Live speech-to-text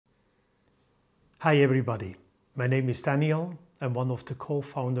Hi everybody, my name is Daniel. I'm one of the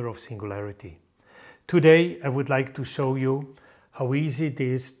co-founder of Singularity. Today I would like to show you how easy it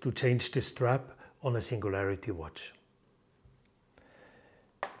is to change the strap on a Singularity watch.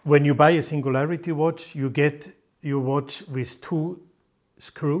 When you buy a Singularity watch, you get your watch with two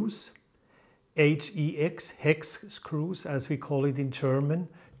screws, hex screws as we call it in German,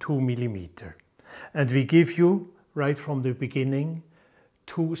 2 millimeter. And we give you, right from the beginning,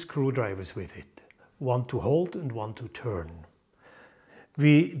 two screwdrivers with it. One to hold and one to turn.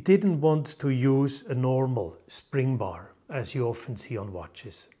 We didn't want to use a normal spring bar as you often see on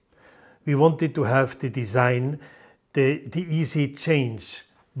watches. We wanted to have the design, the easy change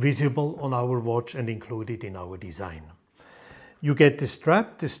visible on our watch and included in our design. You get the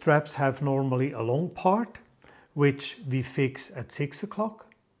strap. The straps have normally a long part which we fix at 6 o'clock,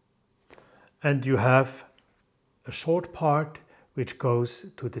 and you have a short part which goes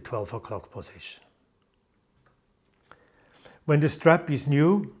to the 12 o'clock position. When the strap is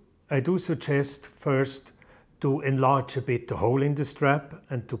new, I do suggest first to enlarge a bit the hole in the strap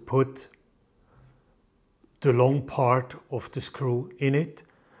and to put the long part of the screw in it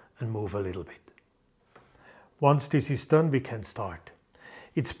and move a little bit. Once this is done, we can start.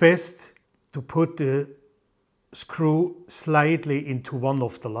 It's best to put the screw slightly into one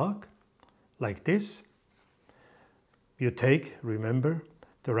of the lug, like this. You take, remember,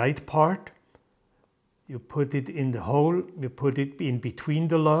 the right part, you put it in the hole, you put it in between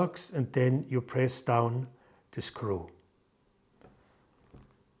the lugs, and then you press down the screw.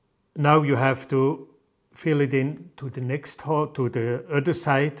 Now you have to fill it in to the next hole, to the other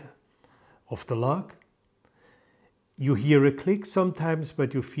side of the lug. You hear a click sometimes,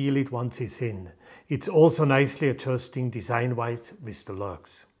 but you feel it once it's in. It's also nicely adjusting design-wise with the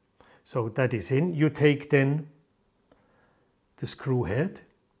lugs. So that is in. You take then the screw head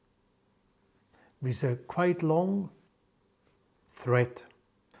with a quite long thread.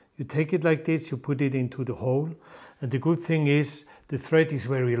 You take it like this, you put it into the hole, and the good thing is the thread is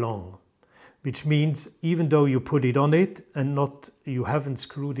very long, which means even though you put it on it and you haven't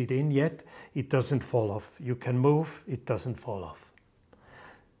screwed it in yet, it doesn't fall off. You can move, it doesn't fall off.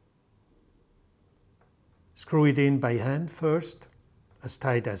 Screw it in by hand first, as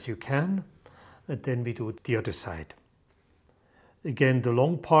tight as you can, and then we do the other side. Again, the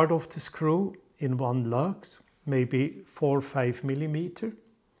long part of the screw in one lug, maybe 4 or 5 millimeter.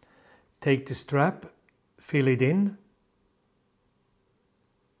 Take the strap, fill it in.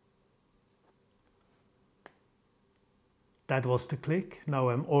 That was the click. Now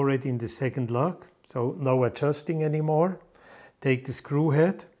I'm already in the second lug, so no adjusting anymore. Take the screw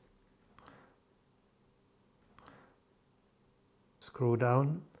head, screw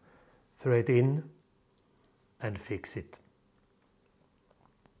down, thread in, and fix it.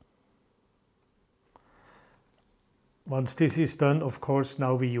 Once this is done, of course,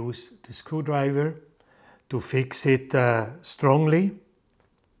 now we use the screwdriver to fix it strongly.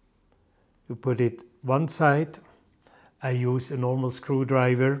 You put it one side. I use a normal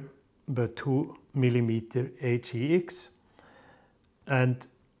screwdriver, but 2 millimeter hex, and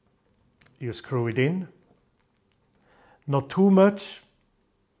you screw it in. Not too much,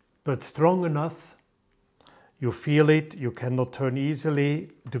 but strong enough. You feel it, you cannot turn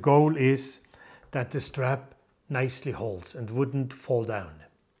easily. The goal is that the strap nicely holds and wouldn't fall down.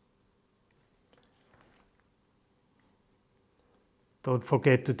 Don't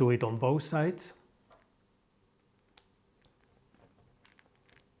forget to do it on both sides.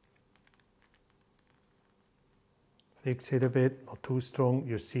 Fix it a bit, not too strong.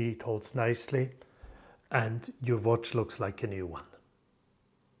 You see it holds nicely and your watch looks like a new one.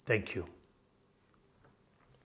 Thank you.